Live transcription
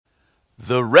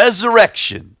The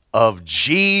resurrection of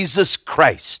Jesus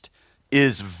Christ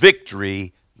is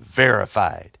victory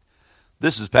verified.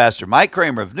 This is Pastor Mike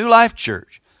Kramer of New Life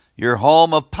Church, your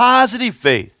home of positive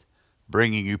faith,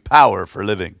 bringing you power for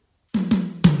living.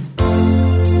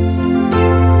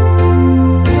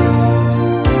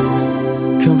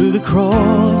 Come to the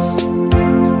cross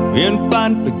and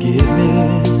find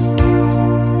forgiveness.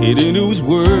 Get into His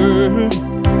Word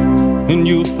and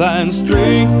you'll find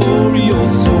strength for your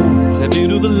soul. Tap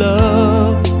into the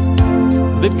love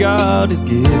that God has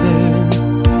given,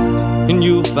 and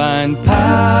you'll find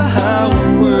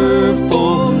power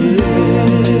for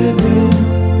living.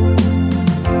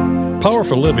 Power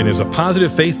for Living is a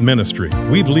positive faith ministry.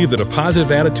 We believe that a positive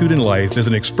attitude in life is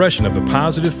an expression of the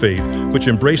positive faith which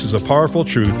embraces a powerful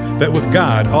truth that with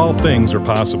God all things are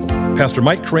possible. Pastor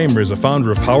Mike Kramer is the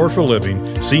founder of Power for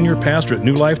Living, senior pastor at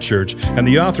New Life Church, and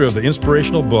the author of the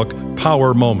inspirational book,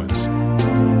 Power Moments.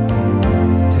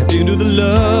 Tap into the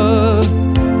love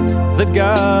that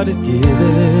God has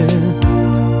given,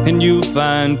 and you'll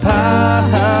find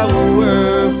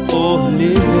power for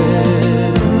living.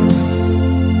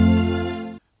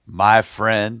 My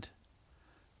friend,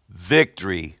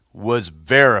 victory was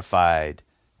verified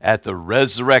at the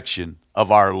resurrection of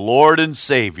our Lord and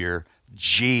Savior,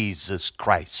 Jesus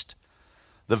Christ.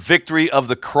 The victory of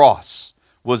the cross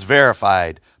was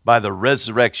verified by the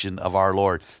resurrection of our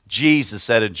Lord. Jesus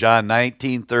said in John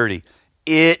 19:30,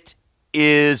 "It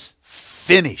is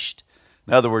finished."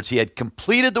 In other words, he had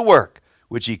completed the work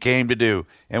which he came to do.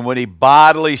 And when he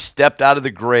bodily stepped out of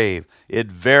the grave,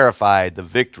 it verified the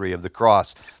victory of the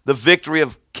cross. The victory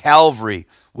of Calvary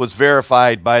was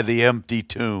verified by the empty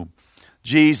tomb.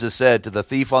 Jesus said to the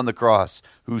thief on the cross,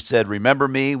 who said, "Remember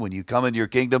me when you come into your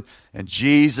kingdom." And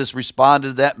Jesus responded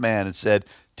to that man and said,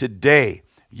 "Today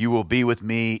you will be with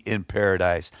me in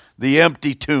paradise." The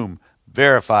empty tomb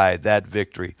verified that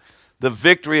victory. The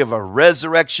victory of a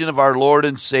resurrection of our Lord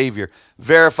and Savior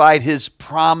verified his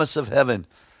promise of heaven.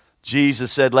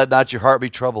 Jesus said, "Let not your heart be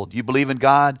troubled. You believe in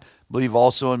God, believe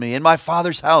also in me. In my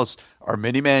Father's house are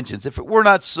many mansions. If it were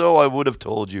not so, I would have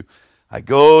told you. I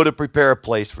go to prepare a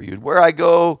place for you. And where I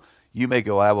go, you may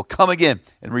go. I will come again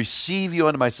and receive you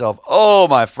unto myself." Oh,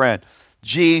 my friend,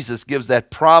 Jesus gives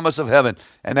that promise of heaven,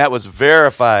 and that was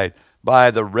verified by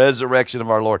the resurrection of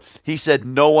our Lord. He said,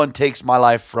 "No one takes my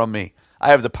life from me. I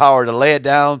have the power to lay it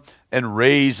down and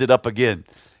raise it up again."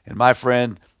 And my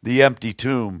friend, the empty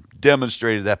tomb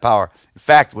demonstrated that power. In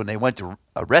fact, when they went to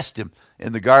arrest him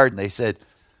in the garden, they said,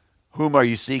 "Whom are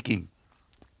you seeking?"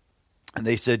 And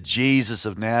they said, "Jesus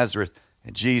of Nazareth."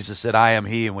 And Jesus said, "I am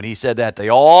he." And when he said that, they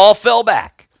all fell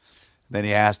back. And then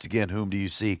he asked again, "Whom do you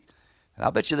seek?" And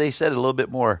I'll bet you they said it a little bit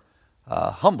more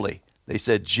humbly. They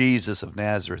said, "Jesus of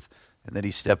Nazareth." And then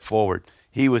he stepped forward.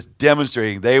 He was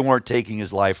demonstrating they weren't taking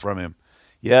his life from him.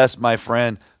 Yes, my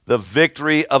friend, the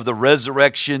victory of the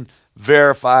resurrection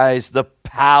verifies the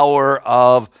power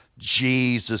of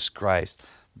Jesus Christ.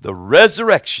 The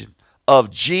resurrection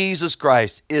of Jesus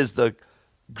Christ is the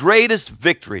greatest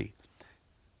victory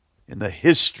in the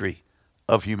history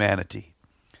of humanity.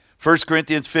 1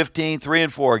 Corinthians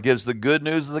 15:3-4 gives the good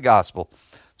news of the gospel.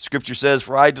 Scripture says,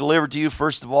 "For I delivered to you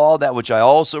first of all that which I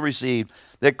also received,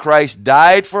 that Christ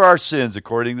died for our sins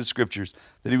according to the Scriptures,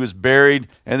 that he was buried,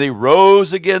 and he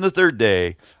rose again the third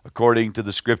day according to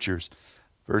the Scriptures."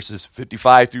 Verses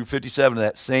 55-57 of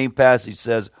that same passage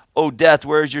says, "O death,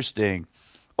 where is your sting?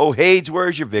 O Hades, where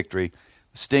is your victory?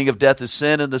 The sting of death is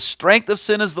sin, and the strength of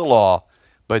sin is the law.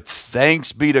 But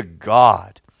thanks be to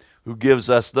God, who gives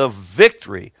us the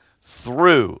victory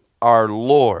through our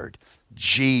Lord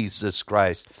Jesus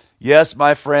Christ." Yes,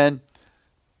 my friend,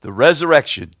 the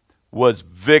resurrection was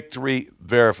victory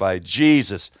verified.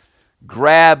 Jesus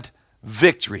grabbed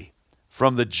victory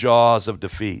from the jaws of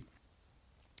defeat.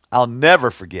 I'll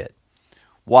never forget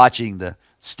watching the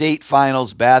state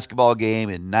finals basketball game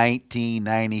in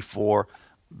 1994,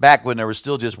 back when there was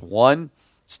still just one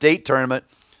state tournament,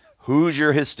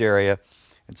 Hoosier Hysteria,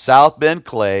 and South Bend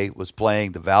Clay was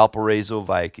playing the Valparaiso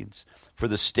Vikings for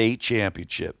the state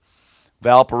championship.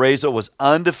 Valparaiso was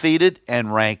undefeated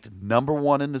and ranked number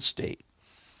 1 in the state.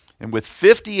 And with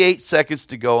 58 seconds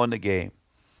to go in the game,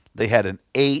 they had an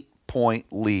 8-point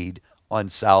lead on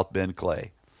South Bend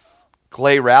Clay.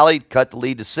 Clay rallied, cut the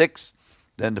lead to 6,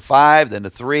 then to 5, then to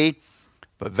 3.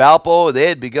 But Valpo, they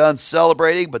had begun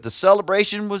celebrating, but the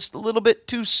celebration was a little bit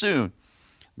too soon.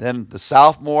 Then the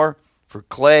sophomore for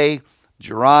Clay,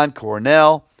 Jerron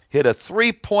Cornell, hit a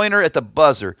 3-pointer at the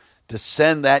buzzer to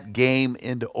send that game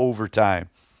into overtime.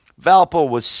 Valpo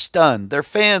was stunned. Their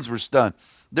fans were stunned.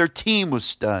 Their team was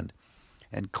stunned.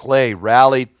 And Clay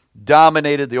rallied,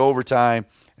 dominated the overtime,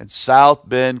 and South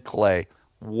Bend Clay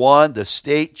won the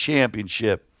state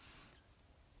championship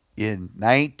in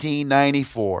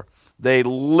 1994. They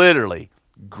literally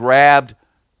grabbed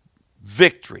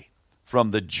victory from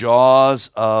the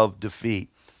jaws of defeat.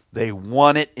 They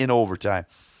won it in overtime.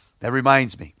 That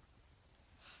reminds me,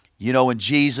 when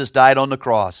Jesus died on the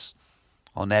cross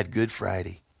on that Good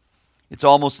Friday, it's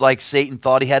almost like Satan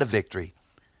thought he had a victory.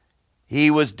 He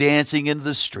was dancing into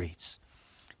the streets.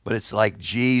 But it's like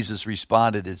Jesus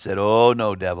responded and said, "Oh,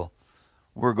 no, devil.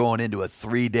 We're going into a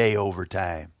 3-day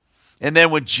overtime." And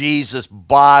then when Jesus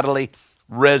bodily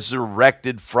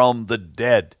resurrected from the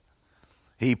dead,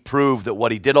 he proved that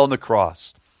what he did on the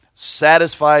cross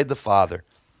satisfied the Father.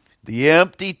 The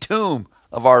empty tomb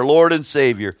of our Lord and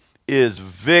Savior is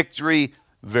victory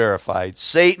verified.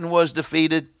 Satan was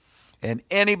defeated, and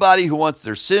anybody who wants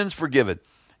their sins forgiven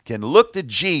can look to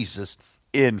Jesus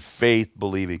in faith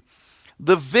believing.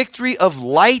 The victory of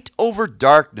light over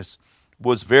darkness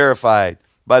was verified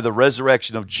by the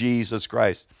resurrection of Jesus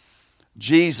Christ.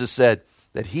 Jesus said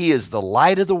that he is the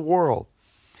light of the world,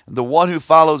 and the one who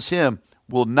follows him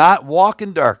will not walk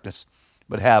in darkness,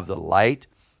 but have the light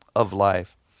of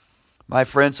life. My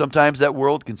friend, sometimes that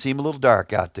world can seem a little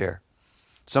dark out there.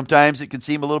 Sometimes it can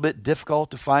seem a little bit difficult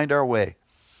to find our way.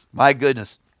 My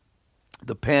goodness,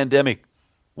 the pandemic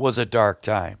was a dark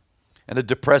time and a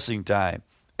depressing time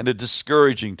and a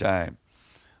discouraging time.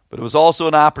 But it was also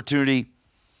an opportunity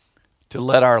to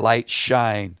let our light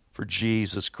shine for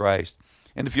Jesus Christ.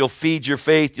 And if you'll feed your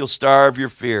faith, you'll starve your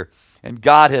fear. And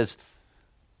God has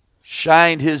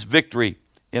shined his victory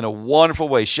in a wonderful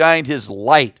way, shined his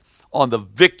light on the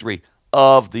victory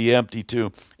of the empty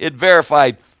tomb. It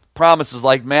verified promises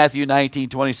like Matthew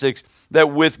 19:26,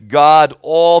 that with God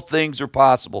all things are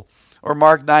possible. Or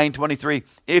Mark 9:23,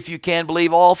 if you can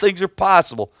believe, all things are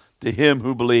possible to him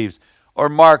who believes. Or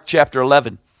Mark chapter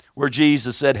 11, where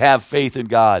Jesus said, have faith in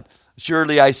God.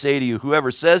 Surely I say to you, whoever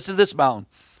says to this mountain,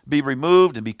 be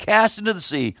removed and be cast into the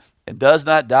sea, and does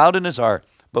not doubt in his heart,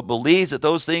 but believes that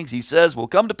those things he says will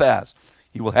come to pass,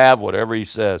 he will have whatever he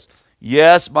says.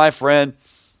 Yes, my friend,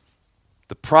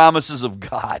 the promises of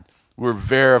God were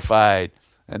verified,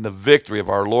 and the victory of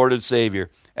our Lord and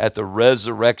Savior at the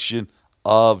resurrection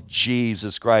of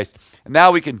Jesus Christ. And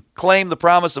now we can claim the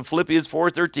promise of Philippians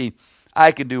 4:13.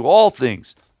 I can do all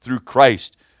things through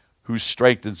Christ who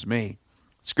strengthens me.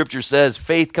 Scripture says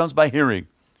faith comes by hearing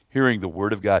the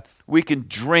word of God. We can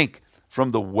drink from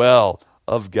the well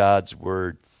of God's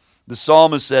word. The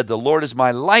psalmist said, the Lord is my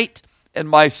light and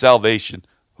my salvation.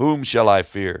 Whom shall I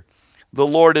fear? The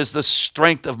Lord is the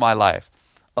strength of my life.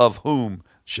 Of whom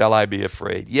shall I be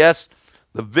afraid? Yes,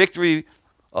 the victory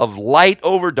of light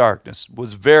over darkness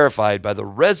was verified by the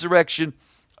resurrection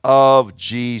of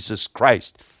Jesus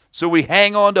Christ. So we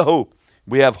hang on to hope.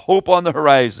 We have hope on the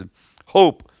horizon.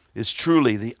 Hope is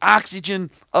truly the oxygen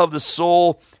of the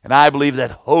soul, and I believe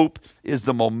that hope is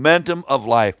the momentum of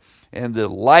life. And the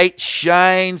light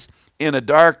shines in a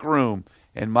dark room,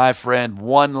 and my friend,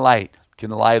 one light can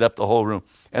light up the whole room.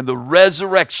 And the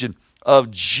resurrection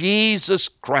of Jesus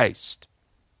Christ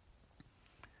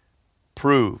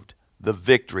proved the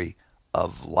victory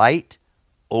of light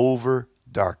over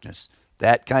darkness.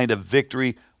 That kind of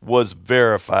victory was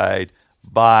verified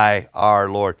by our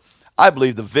Lord. I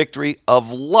believe the victory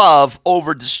of love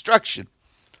over destruction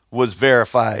was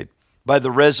verified by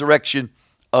the resurrection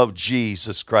of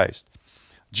Jesus Christ.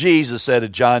 Jesus said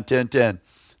in John 10:10,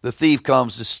 the thief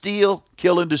comes to steal,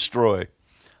 kill, and destroy.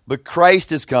 But Christ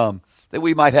has come that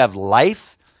we might have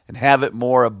life and have it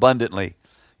more abundantly.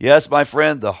 Yes, my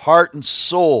friend, the heart and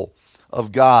soul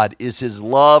of God is his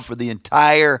love for the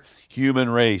entire human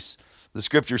race. The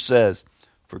scripture says,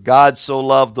 for God so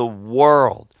loved the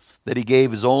world that he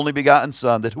gave his only begotten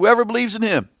Son, that whoever believes in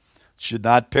him should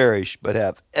not perish, but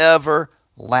have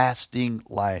everlasting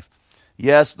life.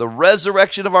 Yes, the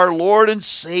resurrection of our Lord and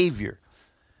Savior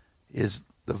is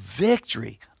the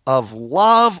victory of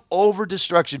love over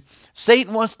destruction.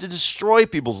 Satan wants to destroy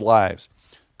people's lives.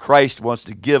 Christ wants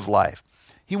to give life.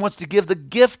 He wants to give the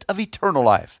gift of eternal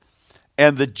life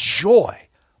and the joy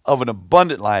of an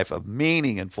abundant life of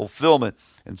meaning and fulfillment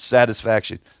and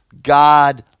satisfaction.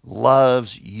 God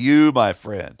loves you, my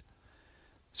friend.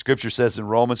 Scripture says in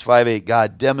Romans 5:8,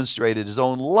 God demonstrated his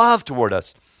own love toward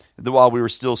us, that while we were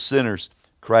still sinners,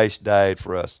 Christ died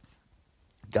for us.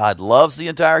 God loves the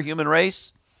entire human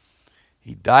race.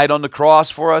 He died on the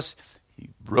cross for us. He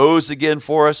rose again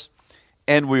for us,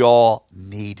 and we all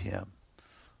need him.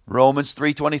 Romans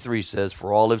 3:23 says,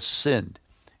 for all have sinned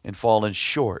and fallen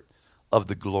short of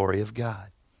the glory of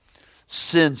God.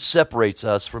 Sin separates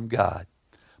us from God.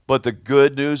 But the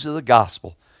good news of the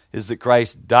gospel is that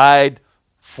Christ died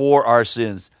for our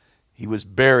sins. He was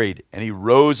buried, and he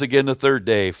rose again the third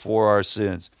day for our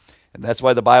sins. And that's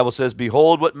why the Bible says,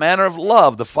 behold, what manner of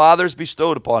love the Father has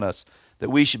bestowed upon us, that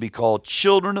we should be called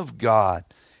children of God.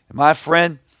 And my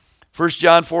friend, 1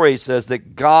 John 4:8 says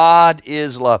that God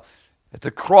is love. At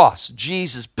the cross,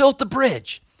 Jesus built the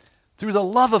bridge through the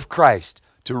love of Christ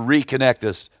to reconnect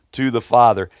us to the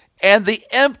Father. And the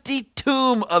empty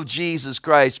tomb of Jesus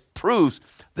Christ proves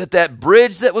that that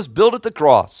bridge that was built at the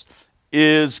cross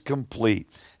is complete.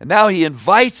 And now he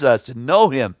invites us to know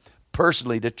him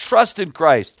personally, to trust in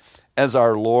Christ as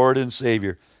our Lord and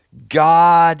Savior.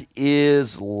 God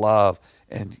is love,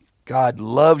 and God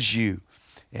loves you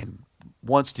and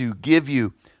wants to give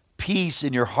you peace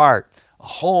in your heart, a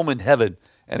home in heaven,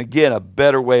 and again, a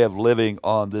better way of living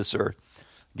on this earth.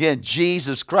 Again,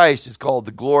 Jesus Christ is called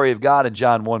the glory of God in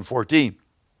John 1:14.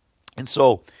 And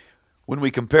so, when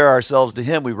we compare ourselves to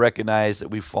him, we recognize that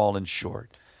we've fallen short.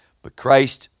 But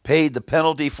Christ paid the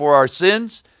penalty for our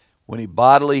sins when he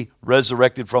bodily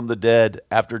resurrected from the dead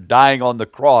after dying on the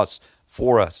cross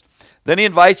for us. Then he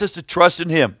invites us to trust in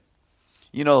him.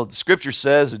 You know, the scripture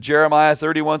says in Jeremiah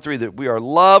 31:3 that we are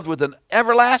loved with an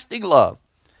everlasting love,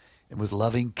 and with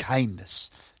loving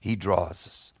kindness he draws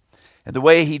us. And the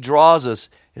way he draws us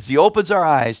is he opens our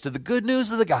eyes to the good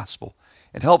news of the gospel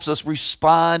and helps us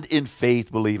respond in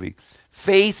faith believing.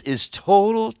 Faith is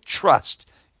total trust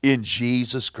in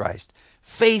Jesus Christ.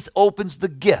 Faith opens the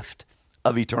gift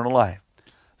of eternal life.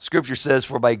 Scripture says,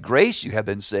 for by grace you have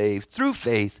been saved through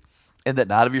faith, and that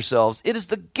not of yourselves. It is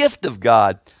the gift of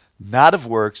God, not of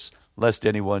works, lest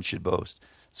anyone should boast.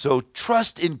 So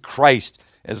trust in Christ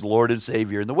as Lord and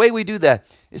Savior. And the way we do that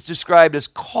is described as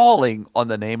calling on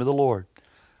the name of the Lord.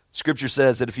 Scripture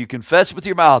says that if you confess with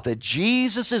your mouth that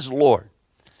Jesus is Lord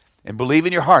and believe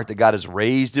in your heart that God has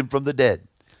raised him from the dead,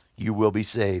 you will be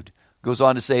saved. It goes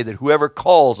on to say that whoever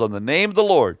calls on the name of the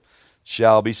Lord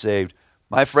shall be saved.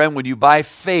 My friend, when you by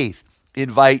faith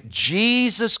invite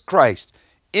Jesus Christ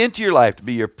into your life to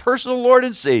be your personal Lord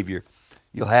and Savior,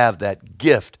 you'll have that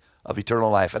gift of eternal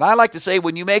life. And I like to say,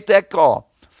 when you make that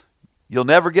call, you'll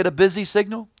never get a busy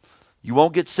signal. You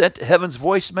won't get sent to heaven's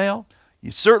voicemail.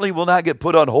 You certainly will not get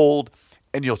put on hold,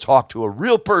 and you'll talk to a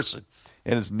real person,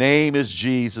 and his name is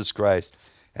Jesus Christ.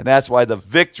 And that's why the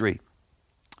victory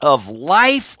of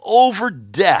life over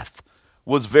death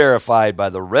was verified by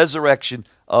the resurrection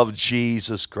of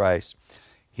Jesus Christ.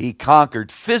 He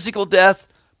conquered physical death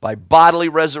by bodily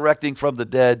resurrecting from the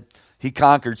dead. He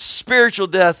conquered spiritual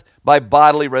death by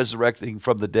bodily resurrecting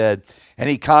from the dead. And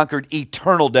he conquered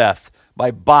eternal death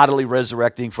by bodily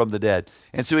resurrecting from the dead.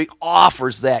 And so he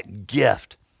offers that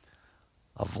gift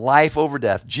of life over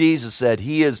death. Jesus said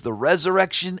he is the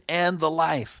resurrection and the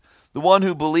life. The one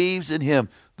who believes in him,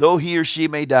 though he or she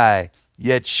may die,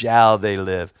 yet shall they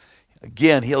live.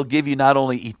 Again, he'll give you not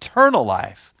only eternal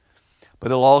life, but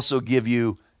he'll also give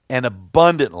you an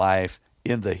abundant life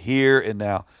in the here and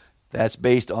now. That's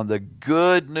based on the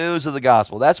good news of the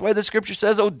gospel. That's why the scripture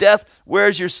says, "O death,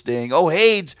 where's your sting? O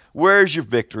Hades, where's your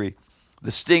victory?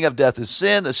 The sting of death is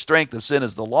sin. The strength of sin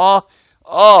is the law."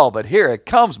 Oh, but here it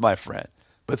comes, my friend.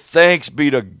 But thanks be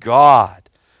to God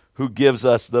who gives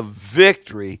us the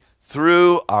victory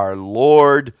through our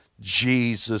Lord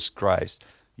Jesus Christ.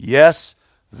 Yes,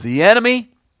 the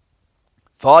enemy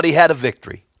thought he had a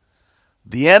victory.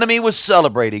 The enemy was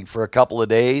celebrating for a couple of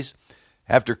days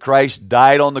after Christ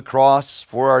died on the cross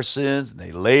for our sins, and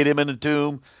they laid him in a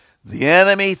tomb. The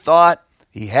enemy thought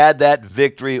he had that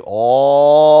victory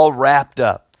all wrapped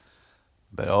up.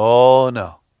 But oh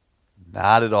no,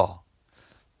 not at all.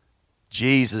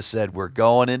 Jesus said we're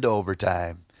going into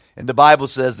overtime. And the Bible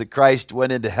says that Christ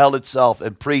went into hell itself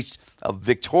and preached a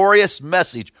victorious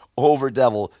message over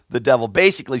the devil,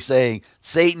 basically saying,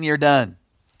 Satan, you're done.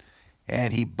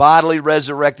 And he bodily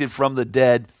resurrected from the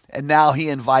dead, and now he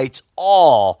invites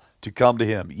all to come to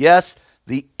him. Yes,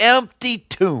 the empty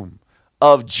tomb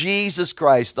of Jesus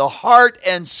Christ, the heart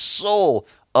and soul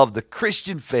of the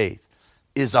Christian faith,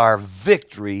 is our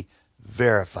victory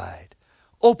verified.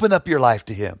 Open up your life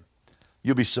to him.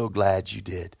 You'll be so glad you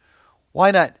did.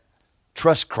 Why not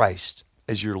trust Christ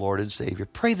as your Lord and Savior?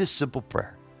 Pray this simple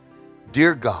prayer.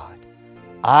 Dear God,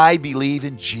 I believe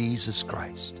in Jesus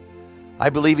Christ. I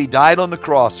believe he died on the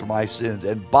cross for my sins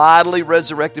and bodily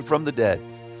resurrected from the dead.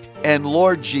 And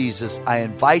Lord Jesus, I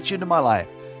invite you into my life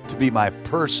to be my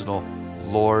personal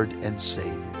Lord and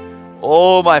Savior.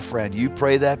 Oh, my friend, you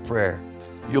pray that prayer.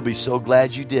 You'll be so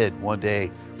glad you did one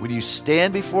day. When you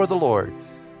stand before the Lord,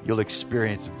 you'll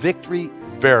experience victory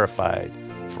verified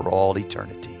for all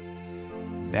eternity.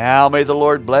 Now may the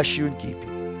Lord bless you and keep you.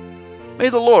 May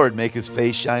the Lord make his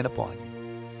face shine upon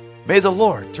you May the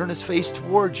Lord turn his face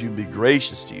towards you and be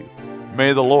gracious to you.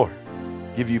 May the Lord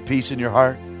give you peace in your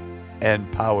heart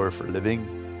and power for living.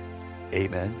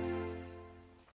 Amen.